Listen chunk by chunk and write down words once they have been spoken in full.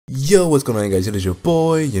Yo, what's going on, guys? It is your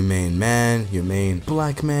boy, your main man, your main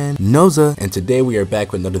black man, Noza, and today we are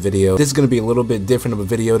back with another video. This is going to be a little bit different of a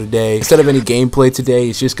video today. Instead of any gameplay today,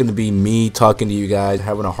 it's just going to be me talking to you guys,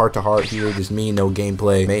 having a heart-to-heart here, just me, no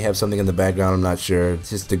gameplay. May have something in the background, I'm not sure. It's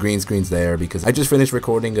just the green screen's there because I just finished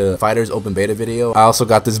recording a Fighters open beta video. I also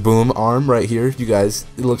got this boom arm right here. You guys,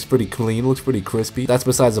 it looks pretty clean, looks pretty crispy. That's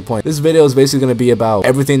besides the point. This video is basically going to be about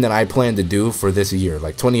everything that I plan to do for this year,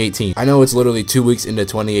 like 2018. I know it's literally 2 weeks into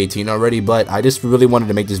 2018 already, but I just really wanted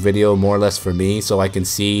to make this video more or less for me so I can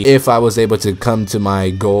see if I was able to come to my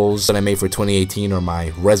goals that I made for 2018, or my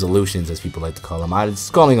resolutions as people like to call them. I'm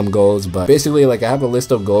just calling them goals, but basically, like, I have a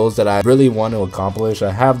list of goals that I really want to accomplish.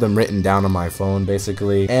 I have them written down on my phone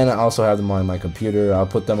basically, and I also have them on my computer. I'll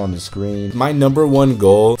put them on the screen. My number one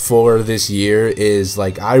goal for this year is,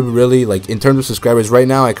 like, I really, like, in terms of subscribers right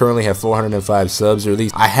now, I currently have 405 subs, or at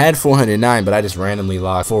least I had 409, but I just randomly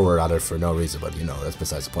logged forward out of for no reason, but you know, that's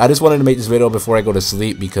besides the point. I just wanted to make this video before I go to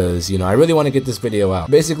sleep because, you know, I really want to get this video out.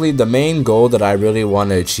 Basically, the main goal that I really want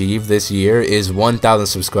to achieve this year is 1,000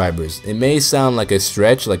 subscribers. It may sound like a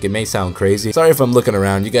stretch, like it may sound crazy. Sorry if I'm looking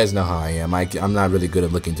around. You guys know how I am. I'm not really good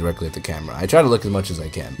at looking directly at the camera. I try to look as much as I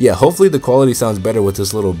can. Yeah, hopefully the quality sounds better with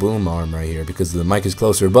this little boom arm right here because the mic is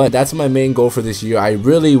closer, but that's my main goal for this year. I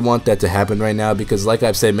really want that to happen right now because, like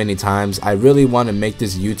I've said many times, I really want to make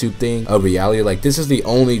this YouTube thing a reality. Like, this is the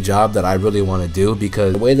only job that I really want to do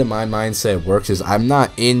because the way that my mindset works is I'm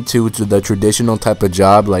not into the traditional type of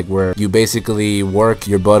job, like where you basically work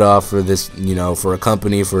your butt off for this, you know, for a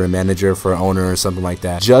company, for a manager, for an owner or something like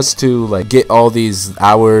that, just to like get all these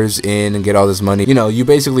hours in and get all this money. You know, you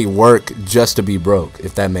basically work just to be broke,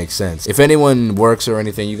 if that makes sense. If anyone works or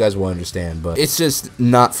anything, you guys will understand, but it's just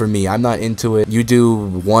not for me. I'm not into it. You do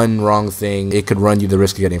one wrong thing, it could run you the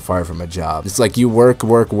risk of getting fired from a job. It's like you work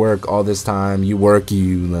all this time, you work,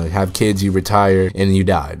 you have kids, you retire, and you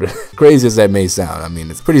died. Crazy as that may sound. I mean,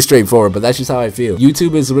 it's pretty straightforward, but that's just how I feel.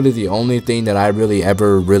 YouTube is really the only thing that I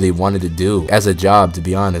really wanted to do as a job, to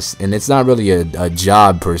be honest. And it's not really a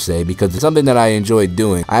job per se because it's something that I enjoy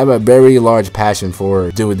doing. I have a very large passion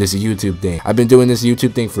for doing this YouTube thing. I've been doing this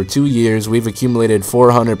YouTube thing for 2 years. We've accumulated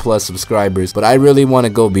 400 plus subscribers, but I really want to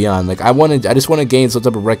go beyond. Like, I just want to gain some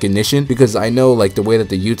type of recognition because I know, like, the way that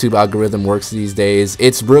the YouTube algorithm works these days,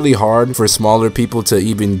 it's really hard for smaller people to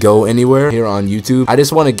even go anywhere here on YouTube. I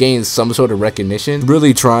just want to gain some sort of recognition.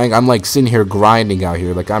 Really trying. I'm like sitting here grinding out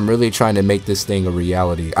here. Like, I'm really trying to make this thing a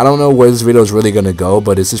reality. I don't know where this video is really gonna go,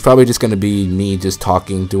 but it's just probably just gonna be me just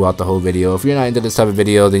talking throughout the whole video. If you're not into this type of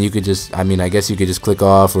video, then you could just, I mean, I guess you could just click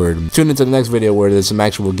off or tune into the next video where there's some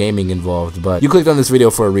actual gaming involved. But you clicked on this video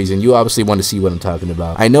for a reason. You obviously want to see what I'm talking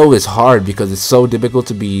about. I know it's hard because it's so difficult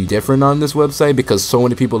to be different on this website because so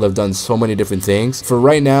many people have done so many different things. For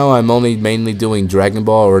right now, I'm only mainly doing Dragon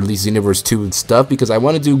Ball, or at least Xenoverse 2 stuff, because I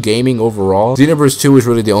want to do gaming overall. Xenoverse 2 is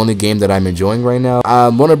really the only game that I'm enjoying right now. I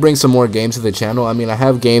want to bring some more games to the channel. I mean, I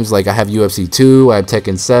have games like I have UFC 2, I have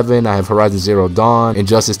Tekken 7, I have Horizon Zero Dawn,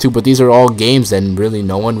 Injustice 2, but these are all games that really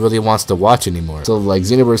no one really wants to watch anymore. So like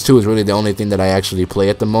Xenoverse 2 is really the only thing that I actually play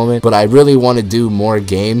at the moment, but I really want to do more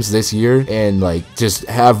games this year and like just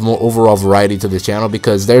have more overall variety to the channel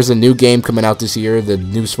because there's a new game coming out this year, the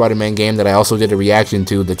new Spider-Man game that I also did a reaction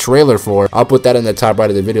to the trailer for. I'll put that in the top right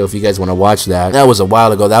of the video if you guys want to watch that. That was a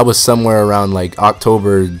while ago. That was somewhere around like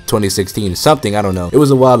October 2016 something, I don't know. It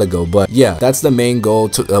was a while ago, but yeah, that's the main goal,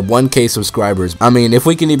 to 1K subscribers. I mean, if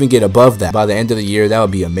we can even get above that by the end of the year, that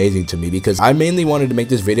would be amazing to me because I mainly wanted to make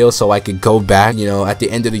this video so I could go back, you know, at the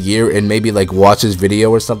end of the year and maybe like watch this video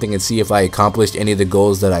or something and see if I accomplished any of the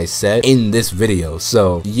goals that I set in this video.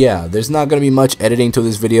 So yeah, there's not gonna be much editing to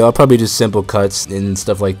this video. I'll probably just simple cuts and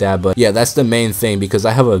stuff like that, but yeah, that's the main thing because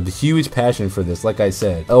I have a huge passion for this, like I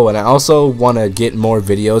said. Oh, and I also want to get more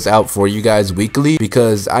videos out for you guys weekly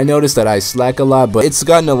because I noticed that I slack a lot, but it's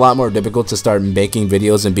gotten a lot more difficult to start making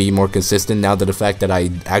videos and be more consistent now that the fact that I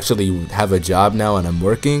actually have a job now and I'm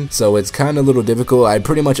working. So it's kind of a little difficult. I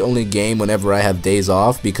pretty much only game whenever I have days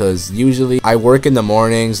off because usually I work in the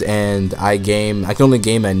mornings and I can only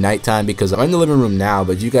game at nighttime because I'm in the living room now,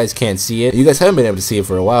 but you guys can't see it. You guys haven't been able to see it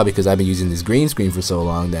for a while because I've been using this green screen for so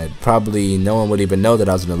long that probably no one would even know that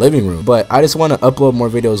I was in the living room. But I just want to upload more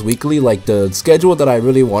videos weekly. Like the schedule that I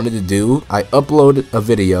really wanted to do, I upload a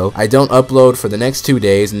video, I don't upload for the next 2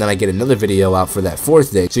 days, and then I get another video out for that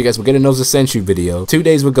 4th day. So you guys will get a Noza Century video, 2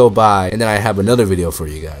 days would go by, and then I have another video for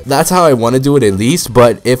you guys. That's how I want to do it at least,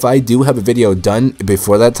 but if I do have a video done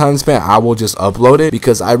before that time span, I will just upload it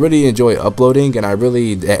because I really enjoy uploading, and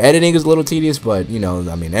editing is a little tedious, but you know,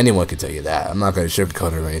 I mean, anyone can tell you that. I'm not going to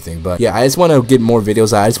sugarcoat it or anything, but yeah, I just want to get more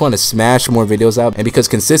videos out. I just want to smash more videos out, and because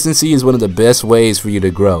consistency is one of the best ways for you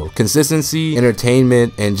to grow. Consistency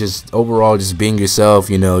entertainment and just overall just being yourself,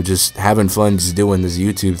 you know, just having fun just doing this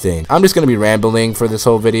YouTube thing. I'm just gonna be rambling for this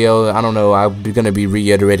whole video. I don't know, I'm gonna be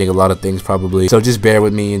reiterating a lot of things probably, so just bear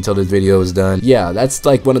with me until this video is done. Yeah, that's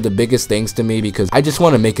like one of the biggest things to me because I just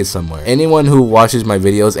want to make it somewhere. Anyone who watches my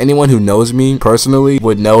videos, anyone who knows me personally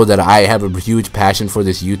would know that I have a huge passion for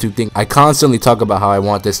this YouTube thing. I constantly talk about how I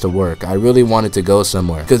want this to work. I really want it to go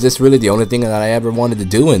somewhere because it's really the only thing that I ever wanted to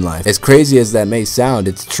do in life. As crazy as that may sound,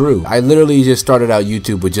 it's true. I literally just started out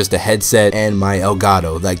YouTube with just a headset and my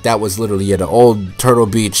Elgato. Like that was literally an old Turtle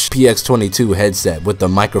Beach PX22 headset with the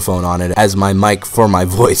microphone on it as my mic for my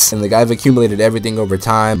voice. And like I've accumulated everything over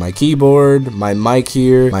time. My keyboard, my mic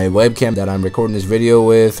here, my webcam that I'm recording this video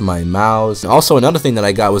with, my mouse. And also another thing that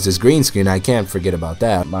I got was this green screen. I can't forget about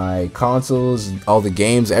that. My consoles, all the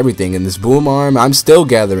games, everything. And this boom arm, I'm still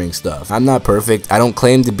gathering stuff. I'm not perfect. I don't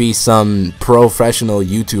claim to be some professional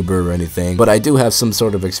YouTuber or anything, but I do have some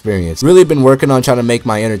sort of experience. Really been working on trying to make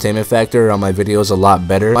my entertainment factor on my videos a lot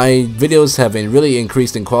better. My videos have been really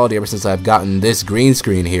increased in quality ever since I've gotten this green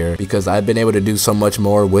screen here because I've been able to do so much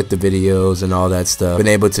more with the videos and all that stuff. Been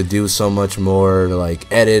able to do so much more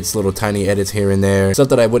like edits, little tiny edits here and there, stuff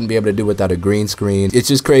that I wouldn't be able to do without a green screen. It's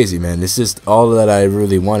just crazy, man. It's just all that I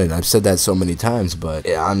really wanted. I've said that so many times, but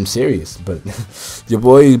yeah, I'm serious. But your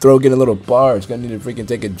boy getting a little barge. Gonna need to freaking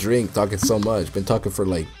take a drink talking so much. Been talking for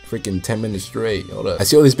like freaking 10 minutes straight. Hold up. I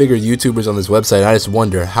see all these bigger YouTubers on this website and I just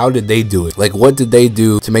wonder, how did they do it? Like, what did they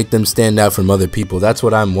do to make them stand out from other people? That's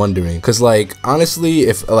what I'm wondering. Because like honestly,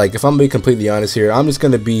 if I'm being completely honest here, I'm just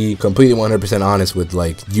gonna be completely 100% honest with,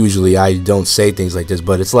 like, usually I don't say things like this,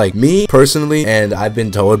 but it's like me personally, and I've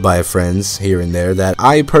been told by friends here and there that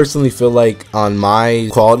I personally feel like on my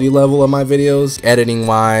quality level of my videos, editing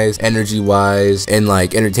wise, energy wise, and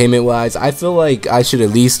like entertainment wise, I feel like I should at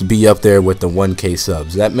least be up there with the 1K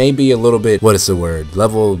subs. That may be a little bit, what is the word,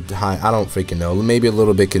 level high, I don't freaking know, maybe a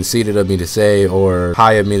little bit conceited of me to say, or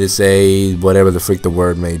high of me to say, whatever the freak the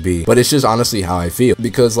word may be, but it's just honestly how I feel.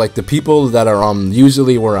 Because like the people that are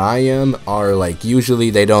usually where I am are like, usually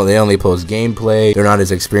they only post gameplay, they're not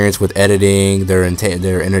as experienced with editing, their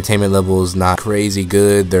entertainment level is not crazy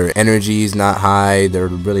good, their energy is not high, they're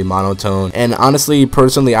really monotone. And honestly,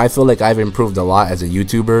 personally, I feel like I've improved a lot as a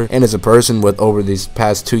YouTuber and as a person with over these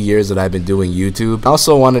past 2 years that I've been doing YouTube. I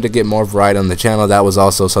also wanted to get more variety on the channel. That was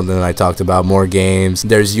also something that I talked about. More games.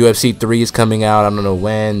 There's UFC 3s coming out. I don't know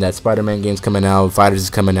when. That Spider-Man game's coming out. Fighters is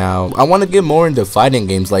coming out. I want to get more into fighting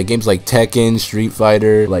games like Tekken, Street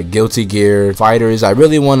Fighter, like Guilty Gear, Fighters. I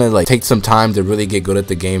really want to like take some time to really get good at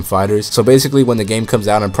the game Fighters. So basically when the game comes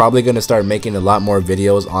out, I'm probably going to start making a lot more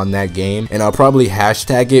videos on that game, and I'll probably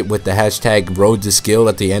hashtag it with the hashtag Road to Skill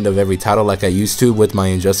at the end of every title like I used to with my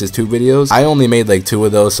Injustice 2 videos. I only made like 2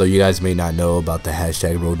 of those, so you guys may not know about the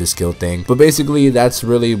hashtag Road to Skill thing, but basically that's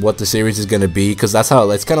really what the series is going to be, because that's how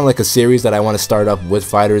it's kind of like a series that I want to start up with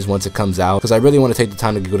Fighters once it comes out, because I really want to take the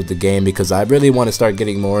time to get good at the game, because I really want to start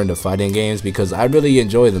getting more into fighting games because I really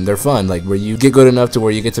enjoy them. They're fun, like where you get good enough to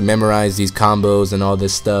where you get to memorize these combos and all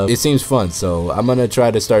this stuff. It seems fun, so I'm gonna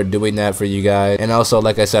try to start doing that for you guys. And also,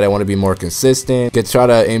 like I said, I want to be more consistent, try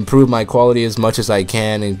to improve my quality as much as I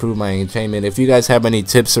can, improve my entertainment. If you guys have any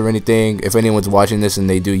tips or anything, if anyone's watching this and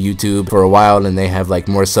they do YouTube for a while and they have like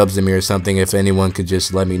more subs than me or something, if anyone could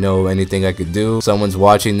just let me know anything I could do. Someone's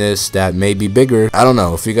watching this that may be bigger, I don't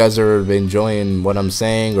know, if you guys are enjoying what I'm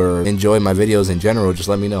saying or enjoy my videos in general, just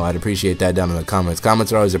let me know. I'd appreciate that down in the comments.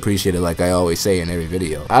 Comments are always appreciated, like I always say in every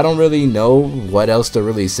video. I don't really know what else to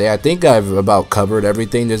really say. I think I've about covered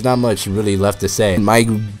everything. There's not much really left to say. My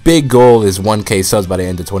big goal is 1K subs by the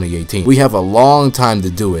end of 2018. We have a long time to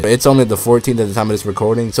do it. It's only the 14th at the time of this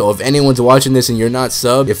recording, so if anyone's watching this and you're not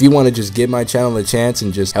subbed, if you want to just give my channel a chance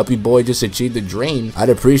and just help your boy just achieve the dream, I'd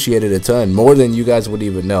appreciate it a ton, more than you guys would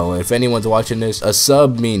even know. If anyone's watching this, a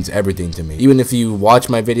sub means everything to me. Even if you watch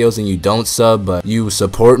my videos and you don't sub, but you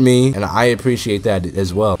support me, and I appreciate that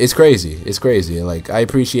as well. It's crazy. It's crazy. Like, I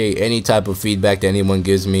appreciate any type of feedback that anyone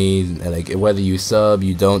gives me, like whether you sub,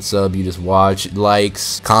 you don't sub, you just watch,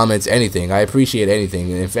 likes, comments, anything. I appreciate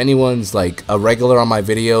anything. And if anyone's like a regular on my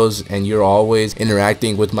videos and you're always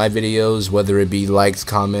interacting with my videos, whether it be likes,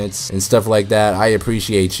 comments, and stuff like that, I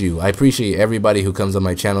appreciate you. I appreciate everybody who comes on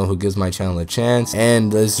my channel, who gives my channel a chance.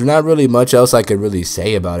 And there's not really much else I could really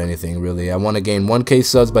say about anything, really. I want to gain 1K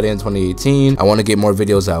subs by the end of 2018. I want to get more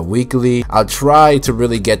videos out weekly. I'll try to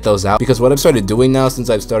really get those out, because what I've started doing now since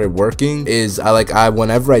I've started working is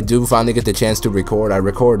whenever I do finally get the chance to record, I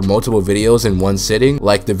record multiple videos in one sitting,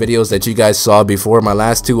 like the videos that you guys saw before my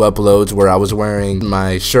last 2 uploads where I was wearing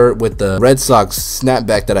my shirt with the Red Sox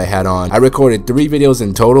snapback that I had on. I recorded 3 videos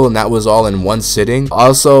in total, and that was all in one sitting. sitting.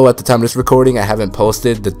 Also, at the time of this recording, I haven't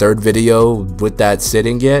posted the third video with that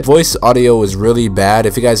sitting yet. Voice audio was really bad.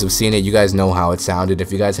 If you guys have seen it, you guys know how it sounded.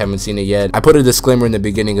 If you guys haven't seen it yet, I put a disclaimer in the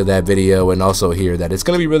beginning of that video and also here that it's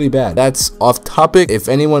gonna be really bad. That's off topic. If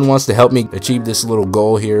anyone wants to help me achieve this little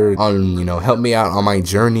goal here on, you know, help me out on my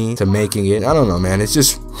journey to making it, I don't know, man. It's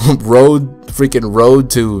just road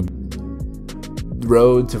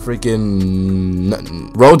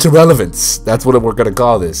to relevance. That's what we're gonna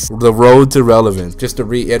call this, the road to relevance. Just to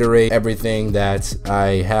reiterate everything that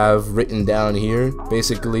I have written down here,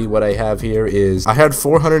 basically what I have here is I had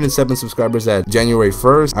 407 subscribers at January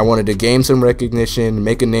 1st. I wanted to gain some recognition,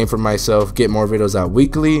 make a name for myself, get more videos out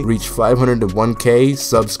weekly, reach 500 to 1K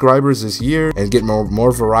subscribers this year, and get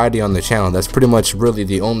more variety on the channel. That's pretty much really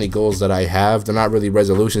the only goals that I have. They're not really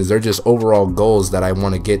resolutions, they're just overall goals that I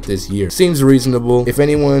want to get this year. Seems reasonable. If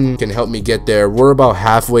anyone can help me get there, we're about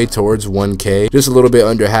halfway towards 1K, just a little bit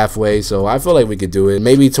under halfway, so I feel like we could do it.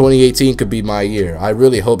 Maybe 2018 could be my year. I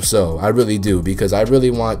really hope so. I really do, because I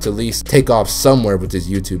really want to at least take off somewhere with this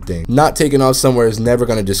YouTube thing. Not taking off somewhere is never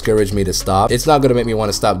going to discourage me to stop. It's not going to make me want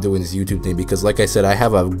to stop doing this YouTube thing, because like I said, I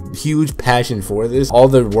have a huge passion for this. All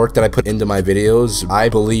the work that I put into my videos, I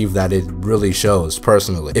believe that it really shows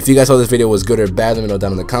personally. If you guys thought this video was good or bad, let me know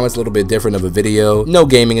down in the comments. A little bit different of a video. No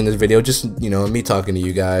gaming in this video, just, you know, me talking to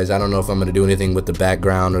you guys. I don't know if I'm going to do anything with the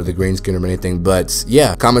background or the green screen or anything, but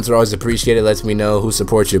yeah, comments are always appreciated. Lets me know who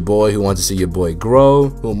supports your boy, who wants to see your boy grow,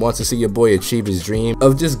 who wants to see your boy achieve his dream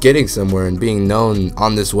of just getting somewhere and being known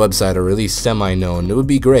on this website, or at least semi-known. It would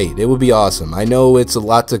be great. It would be awesome. I know it's a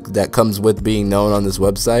lot that comes with being known on this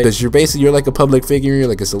website, because you're like a public figure, you're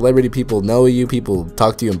like a celebrity. People know you, people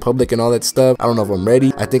talk to you in public and all that stuff. I don't know if I'm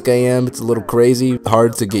ready. I think I am. It's a little crazy,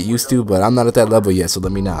 hard to get used to, but I'm not at that level yet, so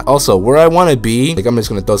let me not. Also, where I want to be, like, I'm just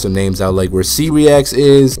gonna throw some names out, like where C-Reacts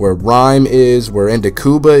is, where Rhyme is, where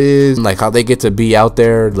Indicuba is, like how they get to be out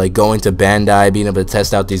there, like going to Bandai, being able to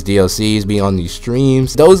test out these DLCs, being on these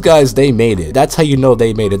streams. Those guys, they made it. That's how you know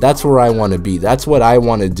they made it. That's where I want to be. That's what I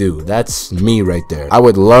want to do. That's me right there. I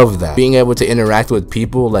would love that. Being able to interact with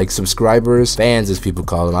people, like subscribers, fans as people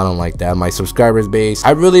call them. I don't like that. My subscribers base.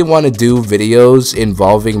 I really want to do videos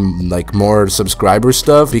involving like more subscriber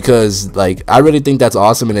stuff, because like I really think that's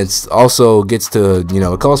awesome, and it's also gets to, you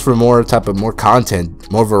know, it calls for more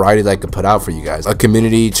content, more variety that I could put out for you guys. A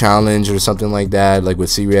community challenge or something like that, like with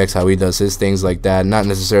C-Reacts, how he does his things like that. Not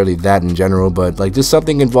necessarily that in general, but like just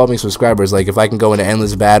something involving subscribers. Like if I can go into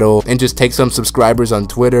endless battle and just take some subscribers on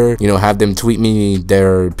Twitter, you know, have them tweet me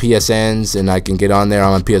their PSNs, and I can get on there.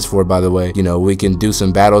 I'm on PS4, by the way. You know, we can do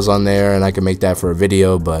some battles on there, and I can make that for a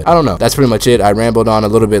video. But I don't know. That's pretty much it. I rambled on a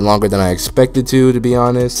little bit longer than I expected to be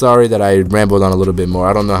honest. Sorry that I rambled on a little bit more.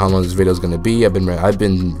 I don't know how long this video is going to be. I've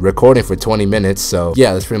been recording for 20 minutes, so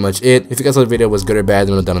yeah, that's pretty much it. If you guys thought the video was good or bad,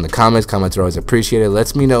 let me know down in the comments. Comments are always appreciated.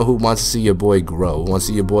 Lets me know who wants to see your boy grow, who wants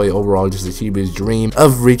to see your boy overall just achieve his dream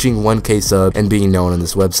of reaching 1K subs and being known on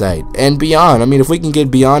this website and beyond. I mean, if we can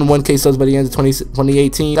get beyond 1K subs by the end of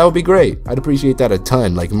 2018, that would be great. I'd appreciate that a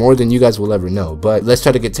ton, like more than you guys will ever know. But let's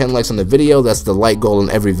try to get 10 likes on the video. That's the like goal in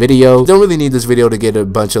every video. Don't really need this video to get a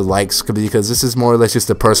bunch of likes, because this is more or less just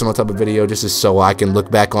a personal type of video, just so I can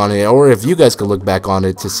look back on it, or if you guys could look back on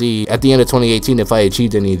it to see at the end of 2018 if I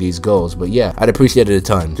achieved any of these goals. But yeah, I'd appreciate it a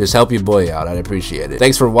ton. Just help your boy out. I'd appreciate it.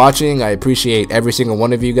 Thanks for watching. I appreciate every single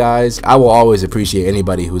one of you guys. I will always appreciate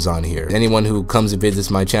anybody who's on here, anyone who comes and visits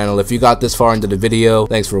my channel. If you got this far into the video,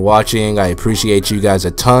 thanks for watching. I appreciate you guys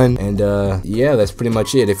a ton. And yeah, that's pretty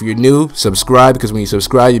much it. If you're new, subscribe, because when you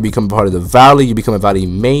subscribe, you become part of the Valley, you become a Valley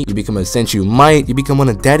mate, you become a Sense You Might, you become one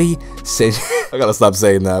of Daddy. I gotta stop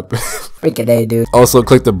saying that. Freaking day, dude. Also,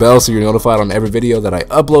 click the bell so you're notified on every video that I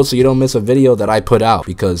upload, so you don't miss a video that I put out,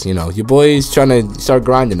 because, you know, your boy's trying to start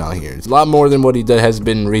grinding out here. It's a lot more than what he has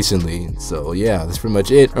been recently. So yeah, that's pretty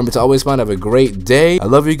much it. Remember to always have a great day. I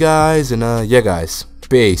love you guys, and yeah, guys,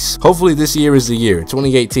 peace. Hopefully this year is the year.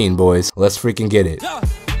 2018, boys. Let's freaking get it.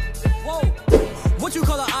 What you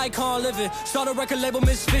call an icon living? Start a record label,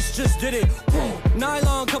 Misfits just did it.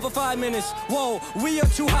 Nylon cover 5 minutes. Whoa, we are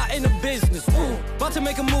too hot in the business. About to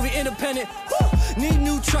make a movie independent. Need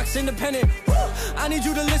new trucks independent. I need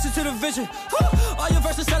you to listen to the vision. All your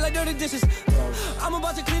verses sound like dirty dishes. I'm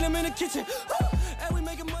about to clean them in the kitchen.